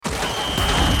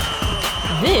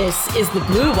This is the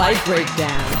Blue White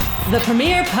Breakdown, the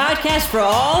premier podcast for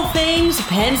all things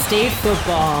Penn State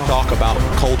football. Talk about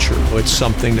culture. It's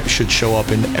something that should show up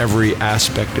in every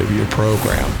aspect of your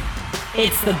program.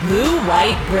 It's the Blue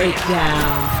White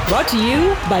Breakdown, brought to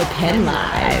you by Penn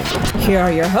Live. Here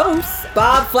are your hosts,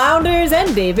 Bob Flounders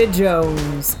and David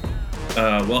Jones.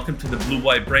 Welcome to the Blue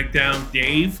White Breakdown.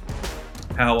 Dave,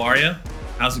 how are you?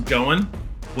 How's it going?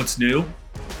 What's new?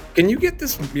 Can you get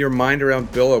your mind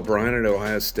around Bill O'Brien at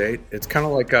Ohio State? It's kind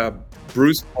of like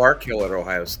Bruce Barkill at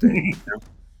Ohio State. You know?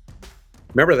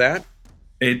 Remember that?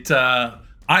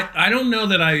 I don't know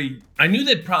that I knew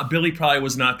that Billy probably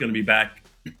was not going to be back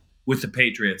with the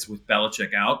Patriots with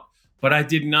Belichick out, but I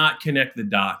did not connect the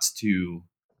dots to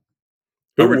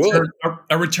a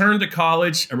return to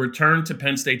college, a return to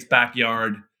Penn State's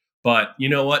backyard. But you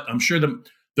know what? I'm sure the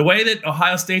way that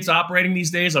Ohio State's operating these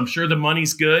days, I'm sure the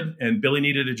money's good, and Billy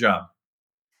needed a job.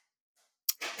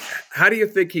 How do you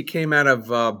think he came out of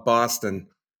Boston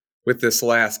with this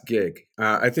last gig?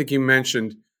 I think you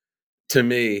mentioned to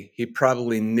me he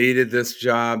probably needed this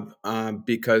job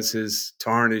because his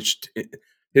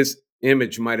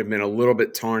image might have been a little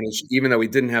bit tarnished, even though he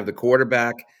didn't have the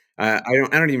quarterback. I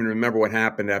don't even remember what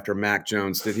happened after Mac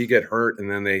Jones. Did he get hurt, and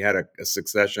then they had a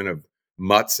succession of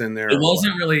mutts in there? It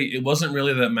wasn't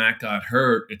really that Mac got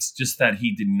hurt. It's just that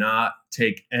he did not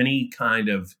take any kind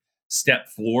of step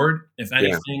forward. If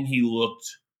anything, he looked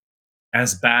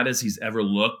as bad as he's ever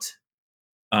looked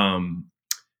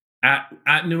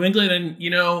at New England. And,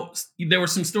 you know, there were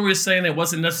some stories saying it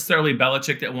wasn't necessarily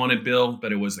Belichick that wanted Bill,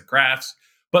 but it was the Crafts.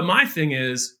 But my thing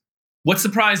is, what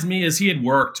surprised me is he had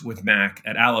worked with Mac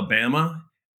at Alabama,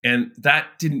 and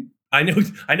that didn't. I know he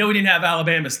didn't have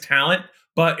Alabama's talent,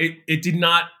 but it did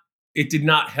not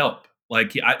help.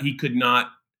 Like he could not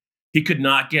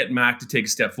get Mac to take a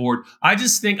step forward. I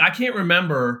just think I can't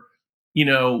remember, you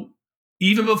know,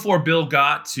 even before Bill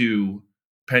got to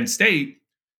Penn State,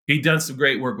 he'd done some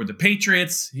great work with the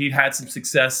Patriots. He'd had some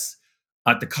success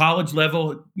at the college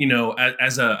level, you know,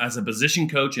 as a position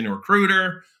coach and a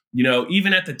recruiter. You know,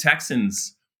 even at the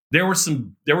Texans, there were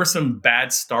some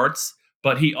bad starts,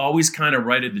 but he always kind of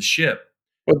righted the ship.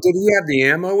 Well, did he have the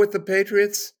ammo with the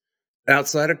Patriots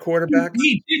outside of quarterback?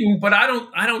 He didn't, but I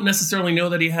don't necessarily know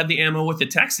that he had the ammo with the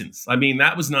Texans. I mean,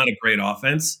 that was not a great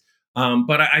offense.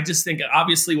 But I just think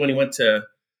obviously when he went to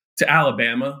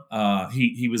Alabama,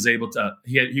 he was able to.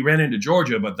 He ran into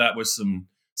Georgia, but that was some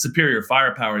superior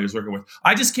firepower he was working with.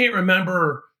 I just can't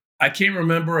remember. I can't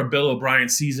remember a Bill O'Brien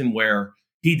season where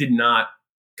he did not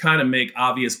kind of make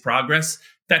obvious progress.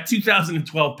 That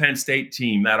 2012 Penn State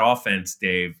team, that offense,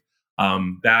 Dave,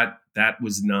 that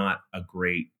was not a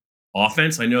great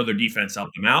offense. I know their defense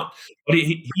helped him out, but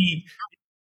he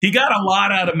got a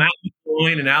lot out of Matt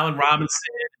McCoy and Allen Robinson,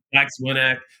 Max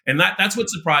Winnack, and that's what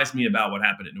surprised me about what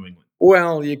happened at New England.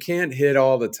 Well, you can't hit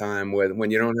all the time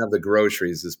when you don't have the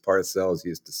groceries, as Parcells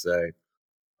used to say.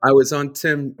 I was on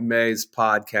Tim May's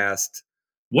podcast.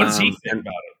 What does he think about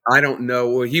it? I don't know.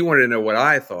 Well, he wanted to know what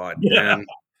I thought. Yeah. And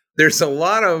there's a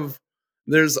lot of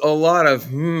going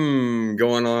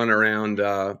on around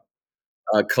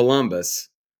Columbus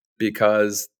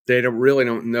because they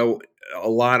don't know a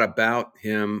lot about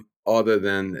him other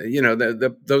than, you know,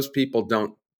 those people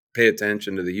don't pay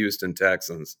attention to the Houston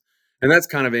Texans. And that's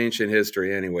kind of ancient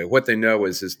history anyway. What they know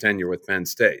is his tenure with Penn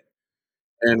State.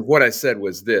 And what I said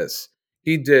was this.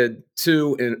 He did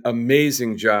two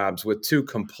amazing jobs with two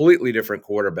completely different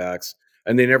quarterbacks,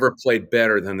 and they never played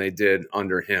better than they did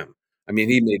under him. I mean,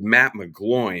 he made Matt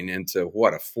McGloin into, a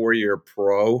 4-year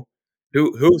pro?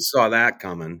 Who saw that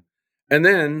coming? And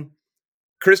then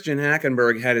Christian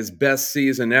Hackenberg had his best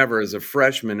season ever as a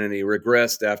freshman, and he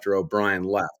regressed after O'Brien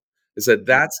left. I said,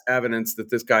 that's evidence that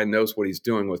this guy knows what he's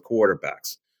doing with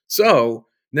quarterbacks. So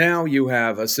now you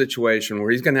have a situation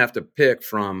where he's going to have to pick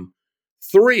from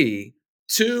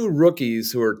two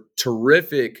rookies who are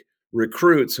terrific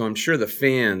recruits who I'm sure the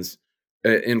fans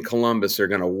in Columbus are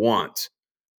going to want.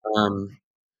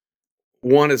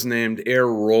 One is named Air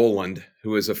Roland,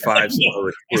 who is a 5-star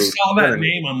recruit. I saw that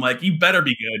name. I'm like, you better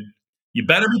be good. You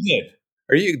better be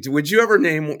good. Would you ever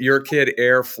name your kid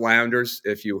Air Flounders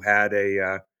if you had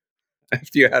a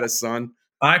son?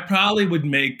 I would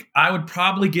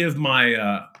probably give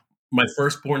my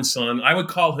firstborn son, I would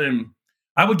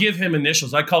give him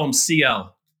initials. I'd call him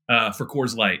CL for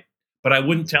Coors Light, but I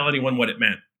wouldn't tell anyone what it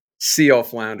meant. CL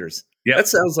Flounders. Yeah, that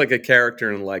sounds like a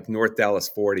character in like North Dallas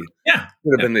 40. Yeah,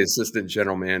 would have been the assistant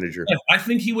general manager. Yeah, I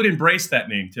think he would embrace that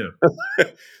name too.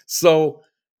 So,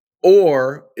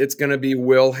 or it's going to be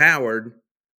Will Howard,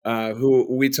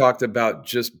 who we talked about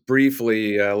just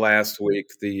briefly last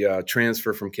week, the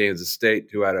transfer from Kansas State,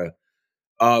 who had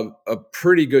a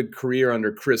pretty good career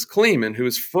under Chris Kleeman,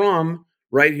 who's from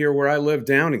right here where I live,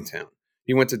 Downingtown.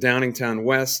 He went to Downingtown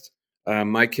West.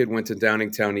 My kid went to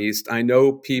Downingtown East. I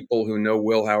know people who know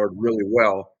Will Howard really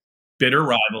well. Bitter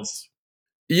rivals.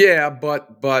 Yeah,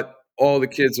 but all the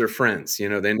kids are friends.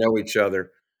 They know each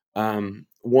other.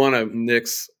 One of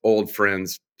Nick's old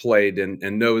friends played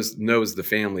and knows the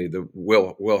family, the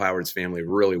Will Howard's family,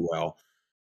 really well.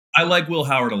 I like Will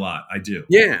Howard a lot. I do.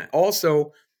 Yeah.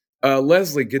 Also,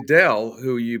 Leslie Goodell,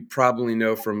 who you probably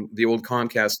know from the old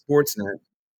Comcast Sportsnet,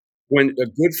 when a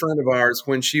good friend of ours,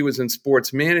 when she was in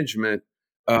sports management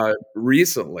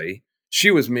recently,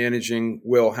 she was managing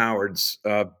Will Howard's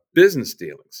business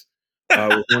dealings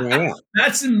with NIL.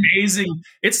 That's amazing.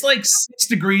 It's like 6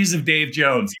 degrees of Dave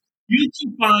Jones. You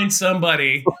can find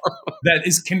somebody that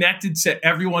is connected to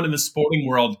everyone in the sporting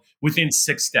world within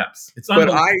 6 steps. It's But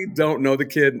unbelievable. I don't know the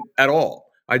kid at all.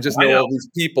 I just know all these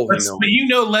people who know him. But you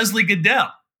know Leslie Goodell.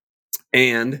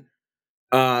 And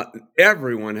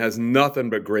everyone has nothing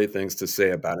but great things to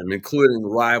say about him, including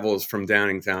rivals from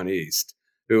Downingtown East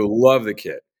who love the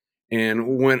kid.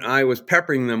 And when I was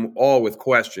peppering them all with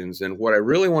questions, and what I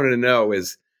really wanted to know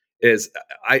is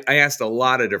I asked a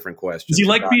lot of different questions. Does he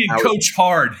like being coached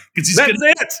hard?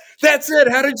 That's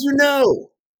it. How did you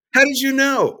know? How did you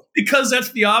know? Because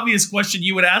that's the obvious question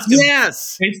you would ask him.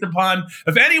 Yes. Based upon,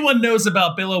 if anyone knows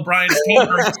about Bill O'Brien's team,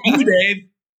 it's you, Dave.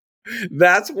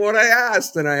 That's what I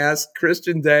asked, and I asked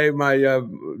Christian Day, my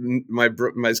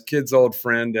kid's old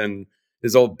friend and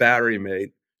his old battery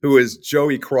mate, who is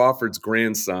Joey Crawford's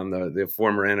grandson, the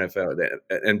former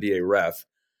NBA ref,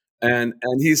 and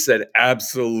he said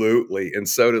absolutely, and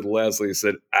so did Leslie. He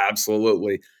said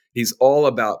absolutely. He's all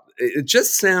about. It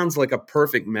just sounds like a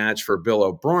perfect match for Bill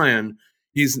O'Brien.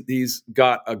 He's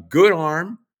got a good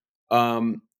arm.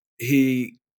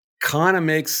 He kind of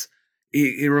makes.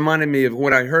 He reminded me of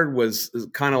what I heard was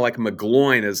kind of like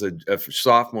McGloin as a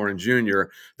sophomore and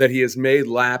junior, that he has made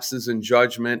lapses in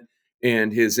judgment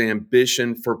and his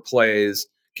ambition for plays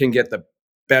can get the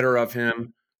better of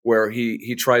him, where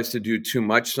he tries to do too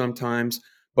much sometimes,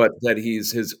 but that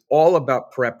he's all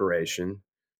about preparation,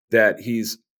 that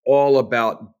he's all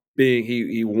about being,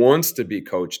 he wants to be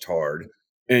coached hard.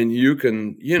 And you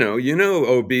can,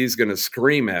 OB's going to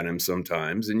scream at him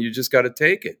sometimes, and you just got to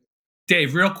take it.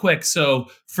 Dave, real quick. So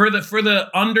for the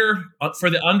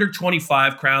under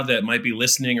 25 crowd that might be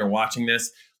listening or watching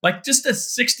this, like just a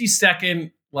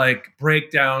 60-second like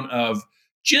breakdown of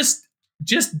just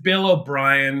Bill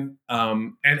O'Brien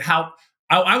and how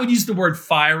I would use the word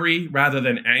fiery rather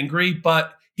than angry,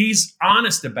 but he's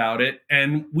honest about it.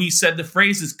 And we said the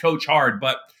phrase is coach hard,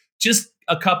 but just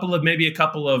a couple of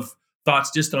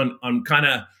thoughts just on kind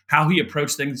of how he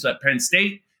approached things at Penn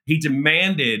State. He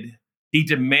demanded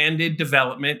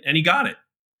development, and he got it.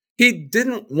 He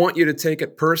didn't want you to take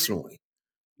it personally.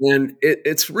 And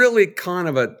it's really kind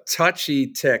of a touchy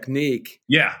technique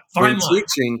fine in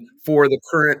teaching for the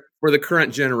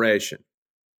current generation.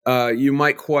 You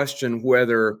might question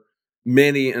whether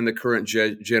many in the current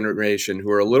generation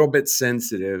who are a little bit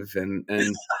sensitive and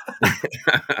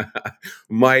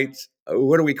might,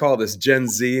 what do we call this, Gen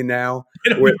Z now?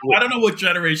 I don't know what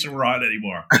generation we're on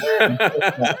anymore.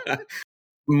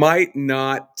 Might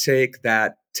not take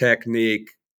that technique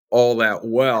all that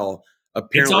well.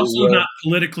 Apparently, it's also not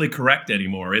politically correct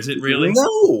anymore, is it really?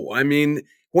 No. I mean,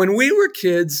 when we were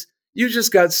kids, you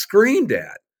just got screamed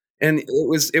at. And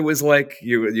it was like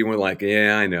you were like,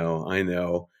 yeah, I know.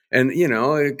 And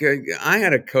I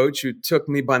had a coach who took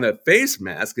me by the face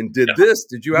mask and did this.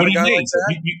 Did you have a guy like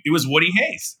that? It was Woody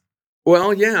Hayes.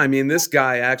 Well, yeah, I mean, this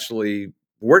guy actually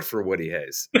worked for Woody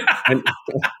Hayes. And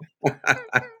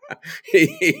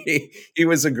he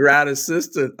was a grad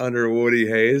assistant under Woody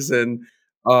Hayes, and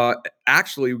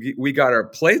actually we got our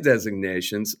play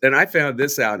designations, and I found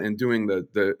this out in doing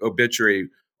the obituary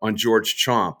on George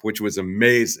Chomp, which was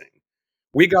amazing.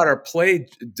 We got our play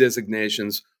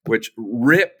designations, which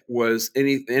Rip was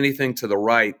anything to the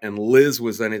right and Liz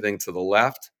was anything to the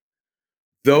left.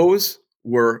 Liz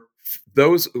was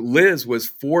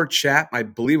I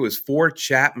believe it was for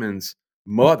Chapman's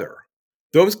mother.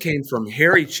 Those came from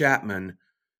Harry Chapman,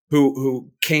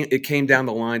 who came down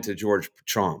the line to George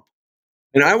Chomp.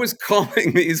 And I was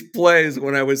calling these plays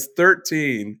when I was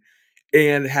 13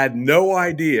 and had no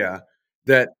idea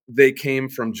that they came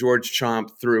from George Chomp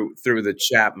through the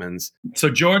Chapmans. So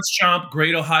George Chomp,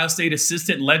 great Ohio State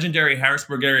assistant, legendary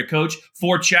Harrisburg area coach.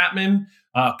 Ford Chapman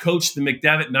coached the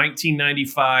McDevitt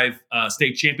 1995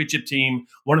 state championship team.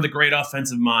 One of the great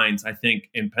offensive minds, I think,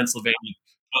 in Pennsylvania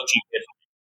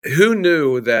coaching. Who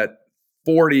knew that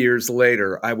 40 years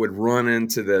later I would run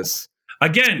into this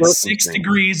Again, 6 circumstance.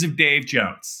 degrees of Dave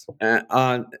Jones.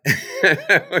 On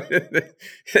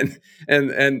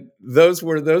and those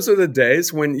are the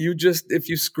days when if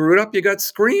you screwed up, you got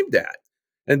screamed at.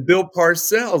 And Bill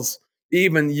Parcells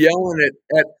even yelling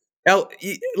at LT,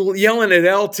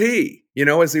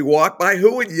 as he walked by.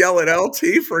 Who would yell at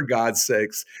LT, for God's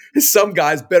sakes? Some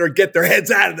guys better get their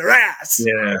heads out of their ass.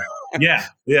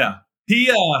 Yeah.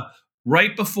 He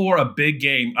right before a big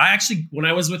game. When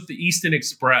I was with the Easton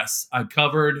Express, I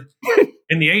covered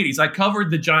in the 80s. I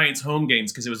covered the Giants home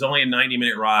games because it was only a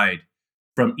 90-minute ride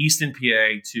from Easton,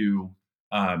 PA to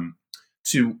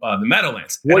the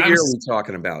Meadowlands. What year are we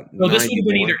talking about? So this would have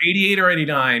been either 88 or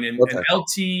 89, and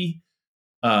LT.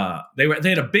 They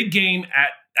had a big game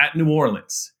at New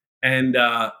Orleans, and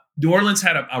New Orleans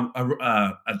had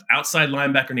an outside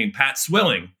linebacker named Pat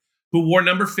Swilling, who wore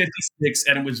number 56,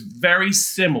 and it was very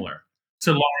similar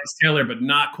to Lawrence Taylor, but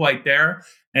not quite there.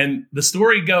 And the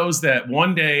story goes that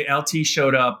one day LT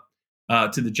showed up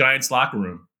to the Giants locker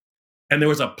room, and there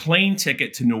was a plane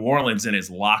ticket to New Orleans in his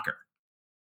locker.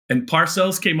 And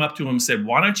Parcells came up to him and said,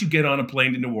 "Why don't you get on a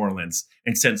plane to New Orleans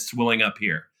and send Swilling up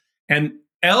here?" And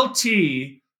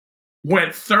LT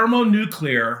went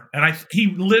thermonuclear, and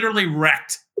he literally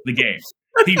wrecked the game.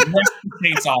 He wrecked the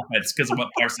Saints offense because of what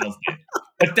Parcells did.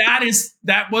 But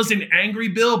that was an angry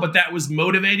Bill, but that was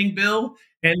motivating Bill,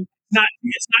 and it's not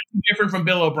too different from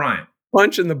Bill O'Brien.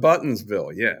 Punching the buttons,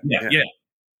 Bill. Yeah.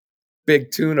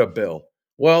 Big tuna, Bill.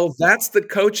 Well, that's the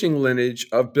coaching lineage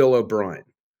of Bill O'Brien.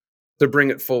 To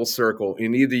bring it full circle,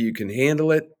 and either you can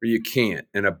handle it or you can't.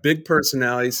 And a big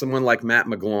personality, someone like Matt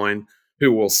McGloin,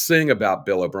 who will sing about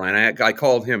Bill O'Brien. I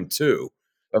called him too,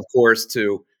 of course,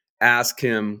 to ask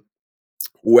him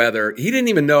whether he didn't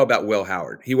even know about Will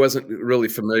Howard. He wasn't really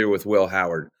familiar with Will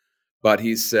Howard, but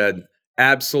he said,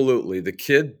 absolutely, the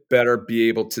kid better be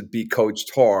able to be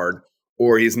coached hard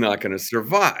or he's not going to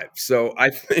survive. So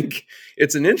I think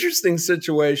it's an interesting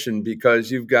situation because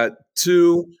you've got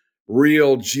two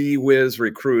real gee whiz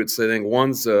recruits. I think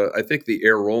I think the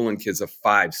Air Roland kid's a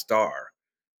 5-star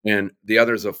and the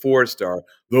other's a 4-star.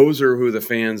 Those are who the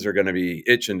fans are going to be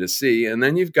itching to see. And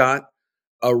then you've got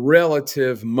a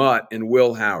relative mutt in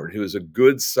Will Howard, who is a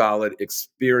good, solid,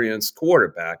 experienced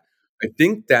quarterback. I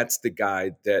think that's the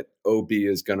guy that OB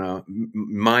is going to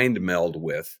mind meld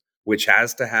with, which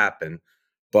has to happen.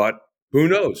 But who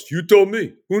knows? You told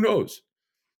me. Who knows?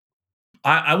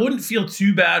 I wouldn't feel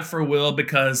too bad for Will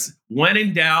because when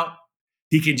in doubt,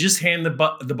 he can just hand the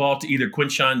ball to either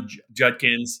Quinshon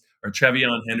Judkins or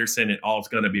Trevion Henderson, and all's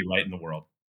going to be right in the world.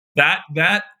 That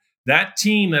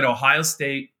team that Ohio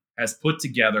State has put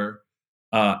together,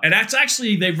 and that's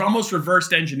actually, they've almost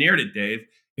reversed engineered it, Dave.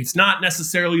 It's not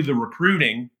necessarily the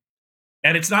recruiting,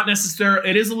 and it's not necessarily,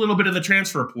 it is a little bit of the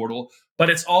transfer portal, but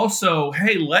it's also,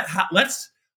 hey,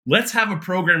 let's have a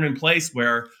program in place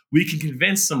where we can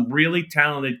convince some really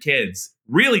talented kids,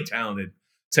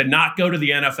 to not go to the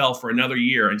NFL for another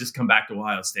year and just come back to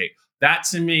Ohio State. That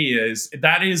to me is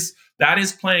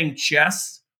playing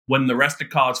chess when the rest of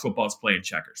college football is playing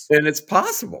checkers. And it's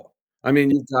possible. I mean,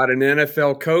 you've got an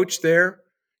NFL coach there.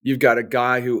 You've got a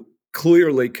guy who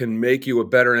clearly can make you a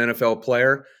better NFL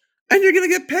player, and you're going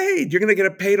to get paid. You're going to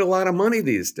get paid a lot of money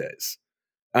these days.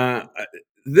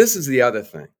 This is the other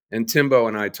thing. And Timbo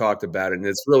and I talked about it, and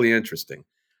it's really interesting.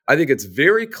 I think it's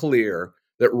very clear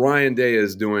that Ryan Day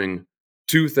is doing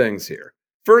two things here.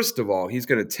 First of all, he's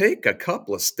going to take a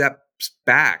couple of steps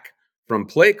back from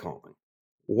play calling.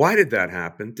 Why did that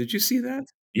happen? Did you see that?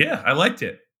 Yeah, I liked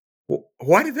it.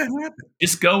 Why did that happen?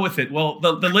 Just go with it. Well,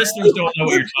 the listeners don't know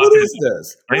what you're talking about. What is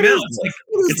this? I know.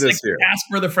 It's like here? Ask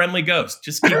for the friendly ghost.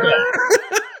 Just keep going.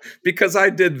 Because I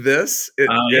did this.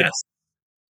 Yes.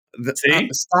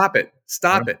 Stop it.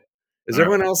 Stop it. Is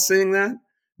everyone else seeing that?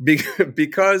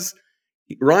 Because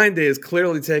Ryan Day has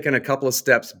clearly taken a couple of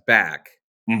steps back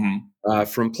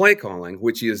from play calling,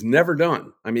 which he has never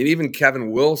done. I mean, even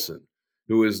Kevin Wilson,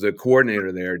 who is the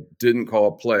coordinator there, didn't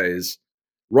call plays.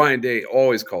 Ryan Day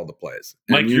always called the plays.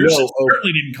 Mike Pearson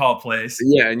certainly didn't call plays.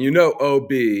 Yeah, and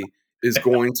OB is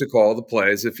going to call the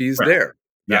plays if he's there.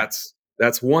 That's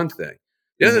one thing.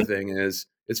 The other thing is,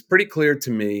 it's pretty clear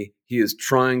to me he is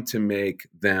trying to make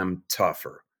them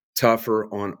tougher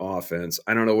on offense.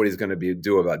 I don't know what he's going to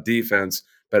do about defense,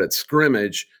 but at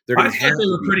scrimmage, they're going to have to be.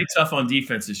 They were pretty tough on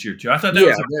defense this year, too. I thought that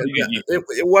was a pretty good defense.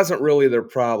 It wasn't really their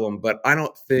problem, but I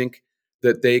don't think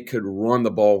that they could run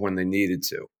the ball when they needed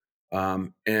to.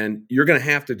 And you're going to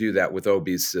have to do that with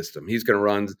OB's system. He's going to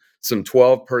run some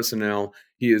 12 personnel.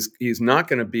 He's not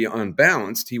going to be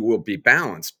unbalanced. He will be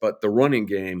balanced, but the running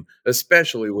game,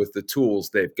 especially with the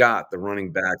tools they've got, the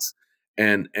running backs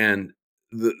and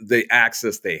the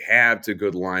access they have to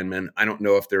good linemen. I don't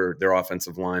know if their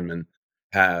offensive linemen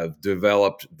have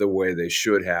developed the way they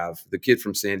should have. The kid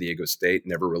from San Diego State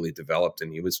never really developed,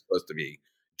 and he was supposed to be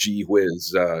gee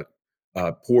whiz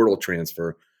portal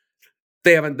transfer.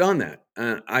 They haven't done that.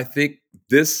 I think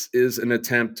this is an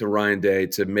attempt to Ryan Day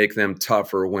to make them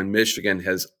tougher when Michigan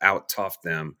has out-toughed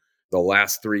them the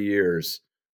last 3 years.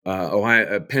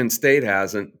 Penn State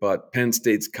hasn't, but Penn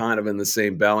State's kind of in the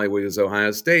same ballywick as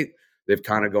Ohio State. They've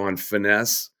kind of gone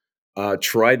finesse,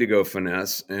 tried to go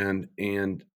finesse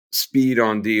and speed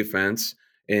on defense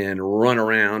and run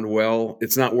around. Well,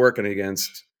 it's not working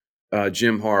against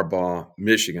Jim Harbaugh,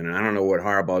 Michigan. And I don't know what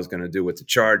Harbaugh is going to do with the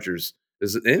Chargers.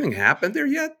 Has anything happened there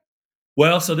yet?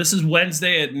 Well, so this is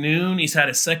Wednesday at noon. He's had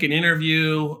a second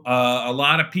interview. A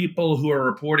lot of people who are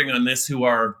reporting on this, who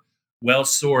are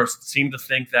well-sourced, seem to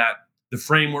think that the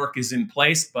framework is in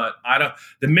place, but I don't.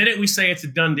 The minute we say it's a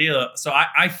done deal, so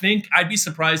I think I'd be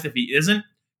surprised if he isn't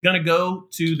going to go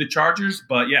to the Chargers.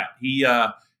 But yeah,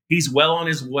 he's well on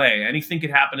his way. Anything could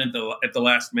happen at the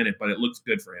last minute, but it looks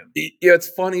good for him. Yeah, it's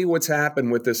funny what's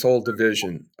happened with this whole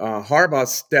division. Harbaugh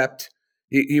stepped.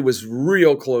 He was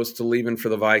real close to leaving for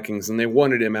the Vikings, and they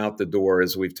wanted him out the door,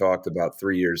 as we've talked about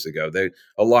 3 years ago.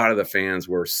 A lot of the fans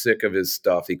were sick of his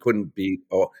stuff. He couldn't beat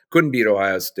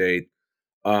Ohio State.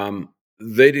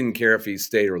 They didn't care if he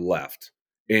stayed or left,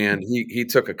 and he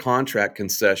took a contract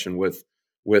concession with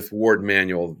Ward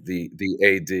Manuel, the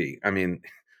AD. I mean,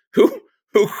 who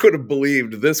could have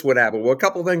believed this would happen? Well, a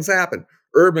couple of things happened.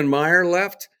 Urban Meyer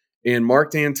left, and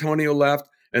Mark D'Antonio left,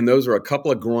 and those are a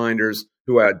couple of grinders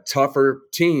who had tougher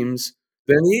teams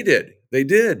than he did. They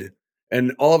did.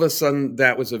 And all of a sudden,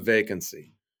 that was a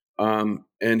vacancy. And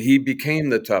he became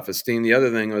the toughest team. The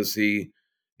other thing was he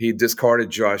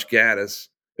discarded Josh Gaddis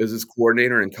as his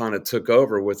coordinator and kind of took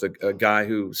over with a guy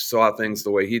who saw things the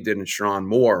way he did in Sean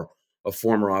Moore, a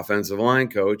former offensive line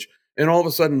coach. And all of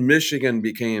a sudden, Michigan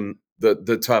became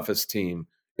the toughest team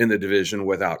in the division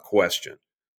without question.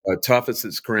 Toughest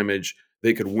at scrimmage.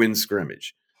 They could win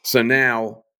scrimmage. So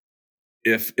now,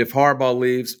 if Harbaugh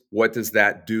leaves, what does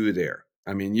that do there?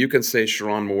 I mean, you can say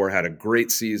Sharon Moore had a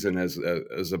great season as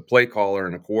a play caller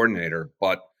and a coordinator,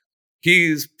 but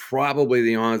he's probably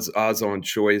the odds-on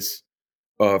choice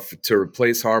to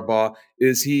replace Harbaugh.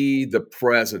 Is he the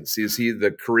presence? Is he the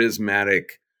charismatic,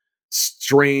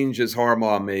 strange as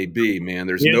Harbaugh may be, man?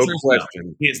 There's no question.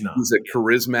 No, he is not. He's a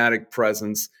charismatic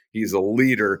presence. He's a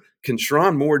leader. Can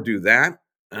Sharon Moore do that?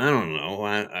 I don't know.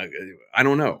 I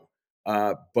don't know.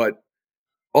 But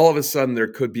all of a sudden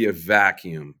there could be a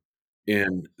vacuum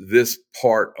in this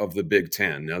part of the Big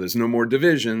Ten. Now, there's no more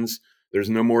divisions. There's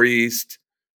no more East.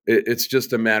 It's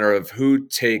just a matter of who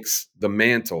takes the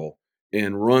mantle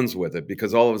and runs with it,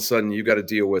 because all of a sudden you got to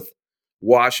deal with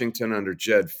Washington under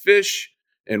Jed Fish,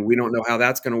 and we don't know how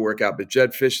that's going to work out. But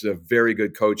Jed Fish is a very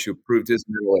good coach who proved his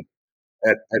mettle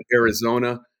at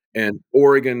Arizona, and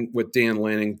Oregon with Dan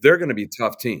Lanning. They're going to be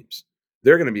tough teams.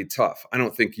 They're going to be tough. I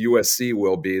don't think USC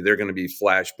will be. They're going to be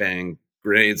flashbang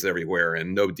grenades everywhere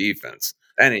and no defense.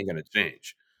 That ain't going to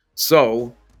change.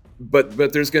 So, but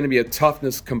there's going to be a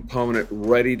toughness component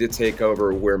ready to take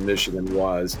over where Michigan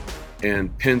was,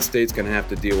 and Penn State's going to have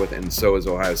to deal with it, and so is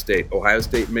Ohio State. Ohio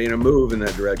State made a move in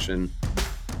that direction.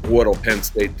 What'll Penn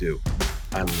State do?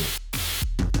 I don't know.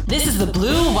 This is the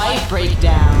Blue-White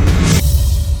Breakdown.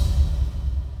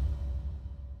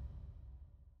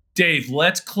 Dave,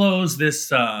 let's close this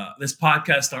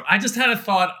podcast on. I just had a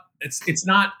thought. It's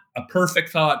not a perfect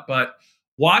thought, but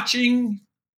watching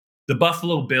the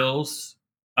Buffalo Bills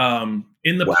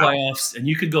in the playoffs, and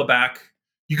you could go back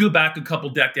a couple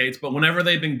decades, but whenever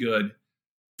they've been good,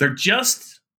 they're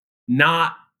just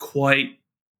not quite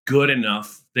good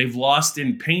enough. They've lost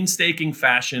in painstaking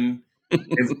fashion.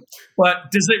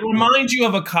 But does it remind you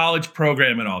of a college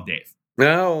program at all, Dave?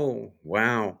 Oh,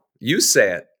 wow. You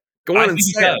say it. Go on and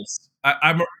say it.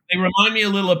 They remind me a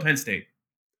little of Penn State.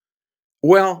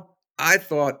 Well, I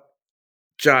thought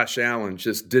Josh Allen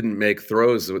just didn't make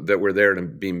throws that were there to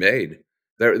be made.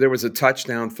 There was a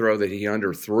touchdown throw that he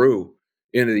underthrew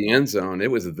into the end zone. It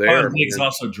was there. Diggs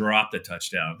also dropped a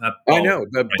touchdown. I know,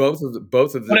 but right. both of them.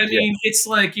 But I mean, it's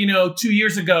like, 2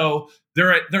 years ago,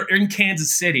 they're in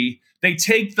Kansas City. They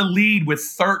take the lead with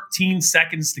 13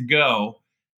 seconds to go,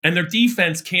 and their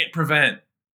defense can't prevent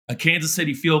a Kansas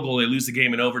City field goal. They lose the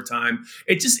game in overtime.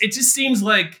 It just seems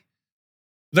like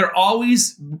they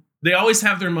always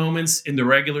have their moments in the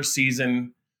regular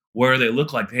season where they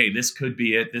look like, hey, this could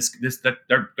be it.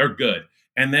 They're good.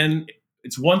 And then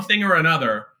it's one thing or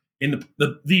another.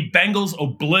 The Bengals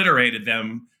obliterated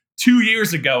them 2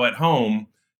 years ago at home.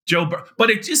 But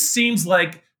it just seems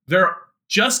like they're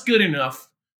just good enough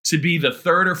to be the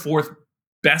third or fourth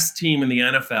best team in the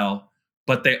NFL,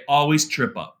 but they always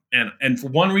trip up. And for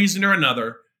one reason or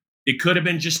another, it could have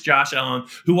been just Josh Allen,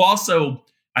 who also,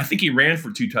 I think he ran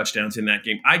for 2 touchdowns in that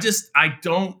game. I just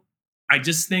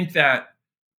think that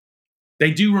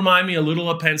they do remind me a little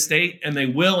of Penn State, and they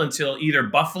will until either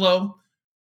Buffalo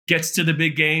gets to the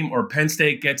big game or Penn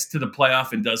State gets to the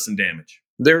playoff and does some damage.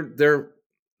 They're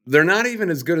not even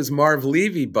as good as Marv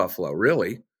Levy Buffalo,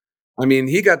 really. I mean,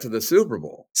 he got to the Super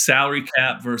Bowl. Salary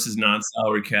cap versus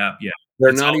non-salary cap, yeah.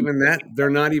 They're not even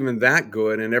that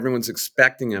good, and everyone's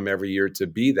expecting them every year to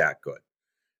be that good.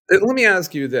 Let me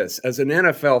ask you this. As an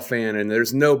NFL fan, and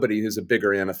there's nobody who's a bigger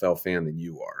NFL fan than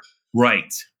you are.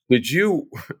 Right.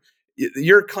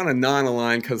 You're kind of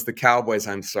non-aligned because the Cowboys,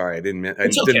 I'm sorry, I didn't mean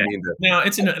to. No,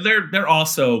 they're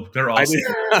also.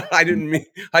 I didn't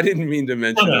mean to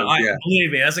mention No, them.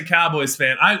 Believe me, as a Cowboys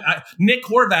fan, Nick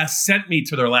Horvath sent me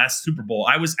to their last Super Bowl.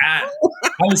 I was at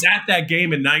that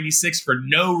game in '96 for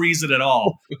no reason at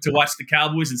all to watch the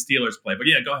Cowboys and Steelers play. But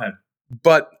yeah, go ahead.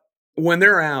 But when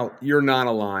they're out, you're not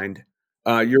aligned.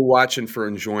 You're watching for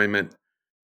enjoyment.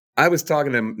 I was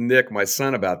talking to Nick, my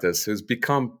son, about this, who's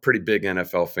become a pretty big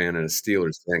NFL fan and a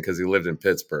Steelers fan because he lived in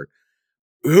Pittsburgh.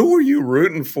 Who are you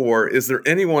rooting for? Is there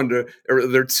anyone are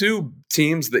there 2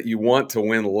 teams that you want to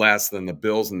win less than the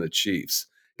Bills and the Chiefs?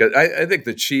 Because I think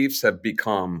the Chiefs have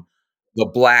become the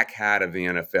black hat of the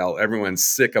NFL. Everyone's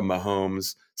sick of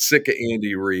Mahomes, sick of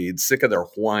Andy Reid, sick of their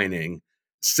whining,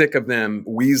 sick of them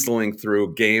weaseling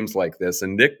through games like this.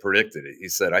 And Nick predicted it. He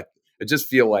said, I just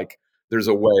feel like there's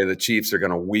a way the Chiefs are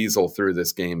going to weasel through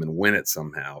this game and win it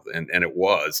somehow. And it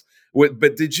was.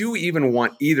 But did you even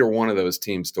want either one of those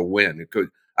teams to win?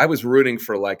 I was rooting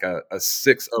for like a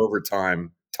 6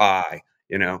 overtime tie,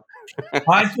 you know?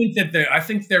 I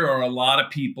think there are a lot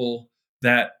of people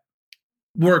that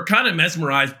were kind of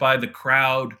mesmerized by the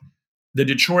crowd, the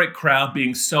Detroit crowd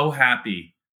being so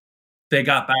happy they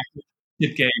got back to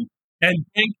the game. And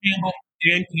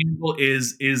Dan Campbell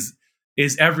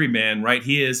is every man, right?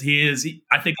 He is.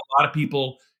 I think a lot of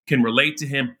people can relate to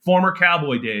him. Former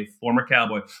Cowboy, Dave, former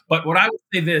Cowboy. But what I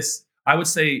would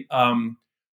say,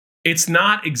 it's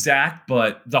not exact,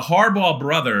 but the Harbaugh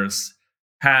brothers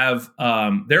have.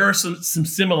 There are some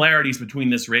similarities between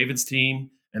this Ravens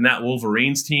team and that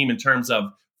Wolverines team in terms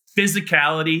of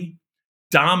physicality,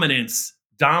 dominance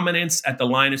at the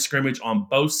line of scrimmage on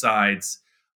both sides,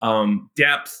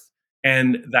 depth.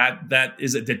 And that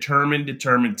is a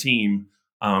determined team.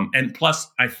 And plus,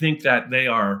 I think that they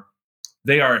are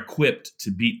equipped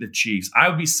to beat the Chiefs. I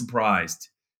would be surprised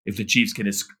if the Chiefs can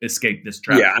escape this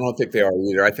trap. Yeah, I don't think they are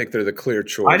either. I think they're the clear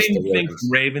choice. I didn't think the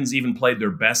Ravens even played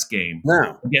their best game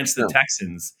against the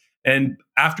Texans. And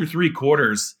after 3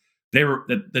 quarters,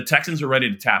 the Texans were ready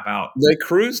to tap out. They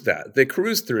cruised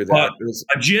through that.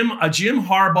 A Jim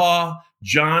Harbaugh,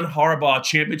 John Harbaugh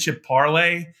championship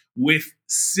parlay with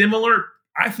similar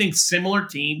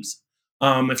teams.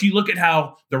 If you look at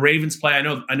how the Ravens play, I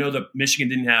know that Michigan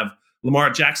didn't have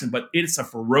Lamar Jackson, but it's a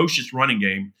ferocious running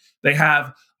game. They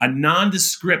have a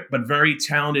nondescript but very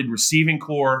talented receiving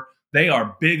core. They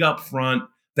are big up front.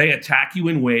 They attack you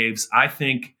in waves. I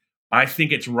think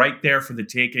it's right there for the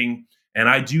taking, and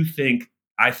I think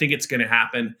it's going to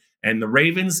happen. And the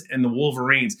Ravens and the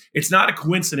Wolverines, it's not a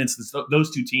coincidence that those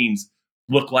 2 teams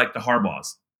look like the Harbaughs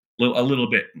a little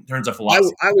bit in terms of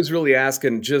philosophy. I was really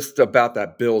asking just about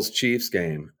that Bills-Chiefs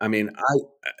game. I mean,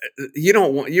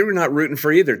 you're not rooting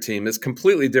for either team. It's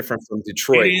completely different from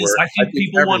Detroit. It is. I think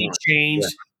people want to change. Yeah.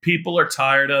 People are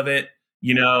tired of it,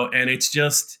 and it's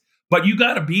just. But you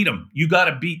got to beat them. You got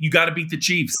to beat the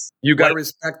Chiefs. You got to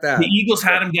respect that. The Eagles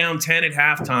had them down 10 at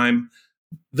halftime.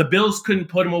 The Bills couldn't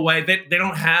put them away. They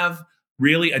don't have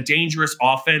really a dangerous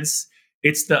offense.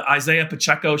 It's the Isaiah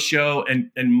Pacheco show, and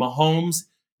Mahomes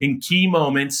in key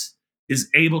moments is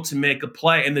able to make a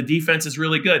play, and the defense is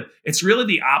really good. It's really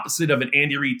the opposite of an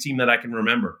Andy Reid team that I can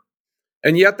remember.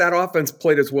 And yet that offense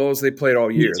played as well as they played all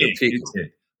year. It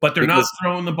did. But they're not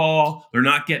throwing the ball. They're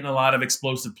not getting a lot of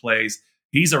explosive plays.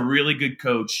 He's a really good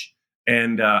coach.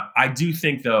 And I do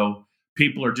think, though,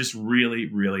 people are just really,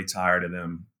 really tired of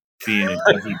them being in.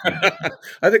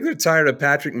 I think they're tired of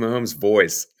Patrick Mahomes'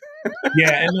 voice.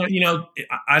 Yeah, and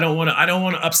I don't want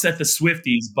to upset the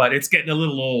Swifties, but it's getting a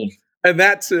little old. And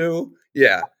that too,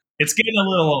 yeah, it's getting a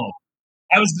little old.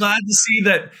 I was glad to see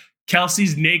that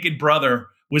Kelsey's naked brother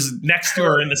was next to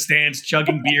her in the stands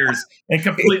chugging beers and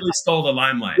completely stole the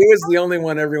limelight. He was the only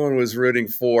one everyone was rooting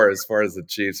for as far as the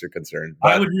Chiefs are concerned.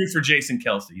 But I would root for Jason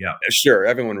Kelsey, yeah. Sure,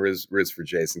 everyone roots for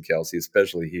Jason Kelsey,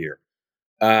 especially here.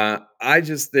 I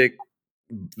just think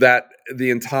that the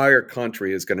entire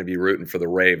country is going to be rooting for the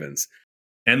Ravens.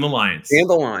 And the Lions.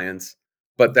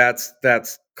 but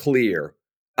that's clear.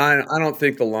 I don't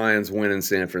think the Lions win in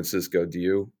San Francisco. Do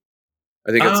you?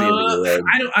 I think it's the end of the road.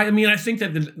 I think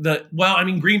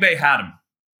that Green Bay had them.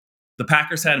 The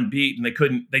Packers had them beat, and they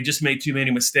couldn't. They just made too many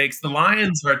mistakes. The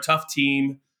Lions are a tough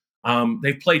team.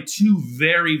 They've played two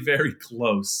very, very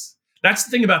close. That's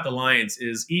the thing about the Lions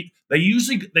is they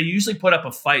usually put up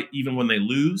a fight even when they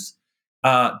lose.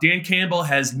 Dan Campbell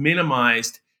has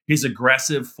minimized his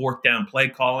aggressive fourth down play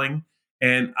calling,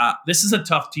 and this is a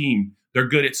tough team. They're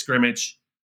good at scrimmage.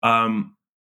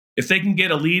 If they can get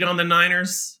a lead on the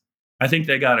Niners, I think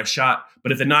they got a shot.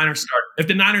 But if the Niners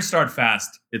start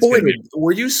fast, it's going to be.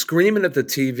 Were you screaming at the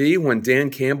TV when Dan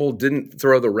Campbell didn't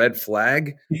throw the red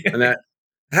flag? And that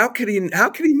how could he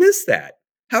miss that?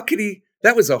 How could he?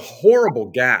 That was a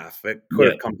horrible gaffe. It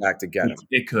could have come back to get him.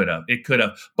 It could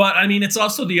have. But I mean, it's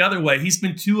also the other way. He's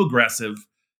been too aggressive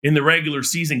in the regular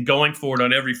season, going for it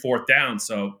on every fourth down.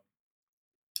 So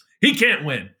he can't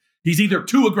win. He's either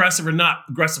too aggressive or not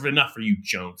aggressive enough for you,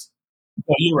 Jones.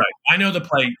 Well, you're right. I know the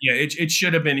play. Yeah, it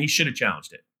should have been. He should have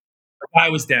challenged it. The guy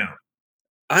was down.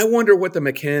 I wonder what the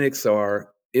mechanics are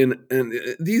in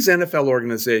these NFL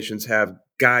organizations have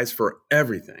guys for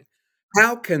everything.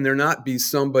 How can there not be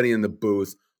somebody in the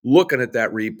booth looking at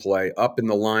that replay up in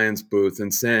the Lions booth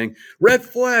and saying, red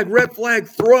flag,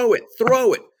 throw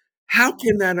it. How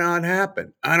can that not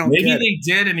happen? I don't Maybe get they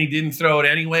did and he didn't throw it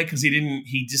anyway because he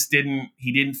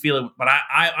didn't feel it. But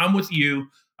I'm with you.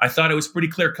 I thought it was pretty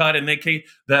clear cut, and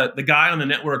the guy on the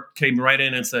network came right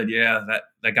in and said, "Yeah,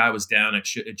 that guy was down. It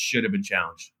should have been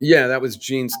challenged." Yeah, that was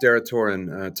Gene Steratore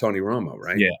and Tony Romo,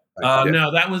 right? Yeah.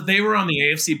 No, they were on the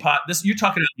AFC pot. You're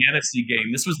talking about the NFC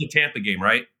game. This was the Tampa game,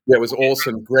 right? Yeah, it was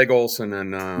Olsen, Greg Olsen,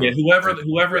 and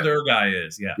whoever their guy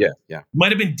is. Yeah.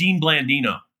 Might have been Dean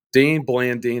Blandino. Dean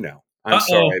Blandino. I'm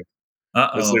sorry.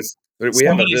 We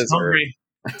have a visitor. Hungry.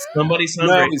 Somebody's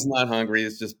hungry. No, he's not hungry.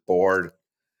 He's just bored.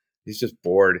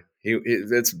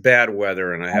 It's bad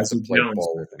weather, and I have to play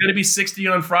ball with him. It's going to be 60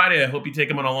 on Friday. I hope you take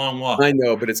him on a long walk. I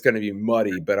know, but it's going to be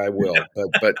muddy, but I will.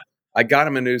 but I got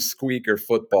him a new squeaker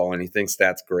football, and he thinks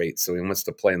that's great. So he wants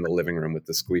to play in the living room with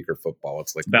the squeaker football.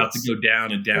 It's like about to go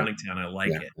down in Downingtown. I like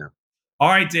it. Yeah. All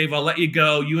right, Dave, I'll let you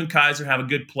go. You and Kaiser have a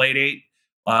good play date.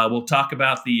 We'll talk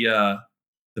about the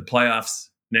playoffs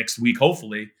next week.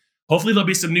 Hopefully there'll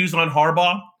be some news on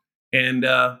Harbaugh. And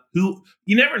you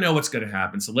never know what's going to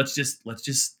happen. So let's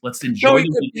enjoy.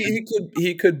 No,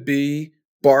 he could be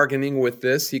bargaining with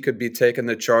this. He could be taking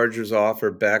the Chargers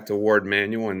offer back to Ward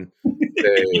Manuel and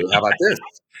say, "How about this?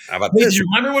 How about this?" Do you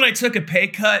remember when I took a pay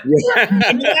cut? Yeah.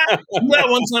 Remember that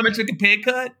one time I took a pay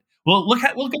cut? Well, look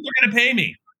what they're going to pay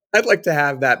me. I'd like to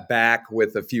have that back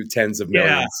with a few tens of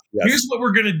millions. Yeah. Yes. Here's what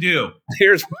we're going to do.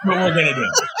 Here's what we're going to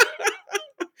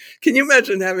do. Can you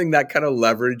imagine having that kind of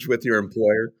leverage with your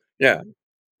employer? Yeah.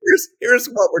 Here's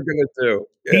what we're going to do.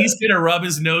 Yeah. He's going to rub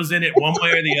his nose in it one way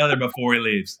or the other before he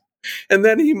leaves. And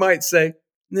then he might say,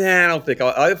 "Nah, I don't think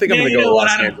I'm going to go to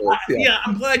Los Angeles."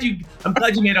 I'm glad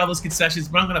you made all those concessions,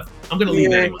 but I'm going to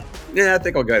leave anyway. Yeah, I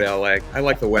think I'll go to LA. I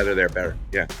like the weather there better.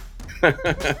 Yeah.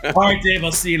 All right, Dave,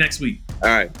 I'll see you next week. All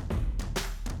right.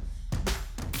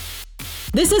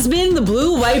 This has been the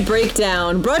Blue White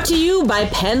Breakdown, brought to you by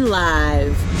Penn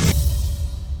Live.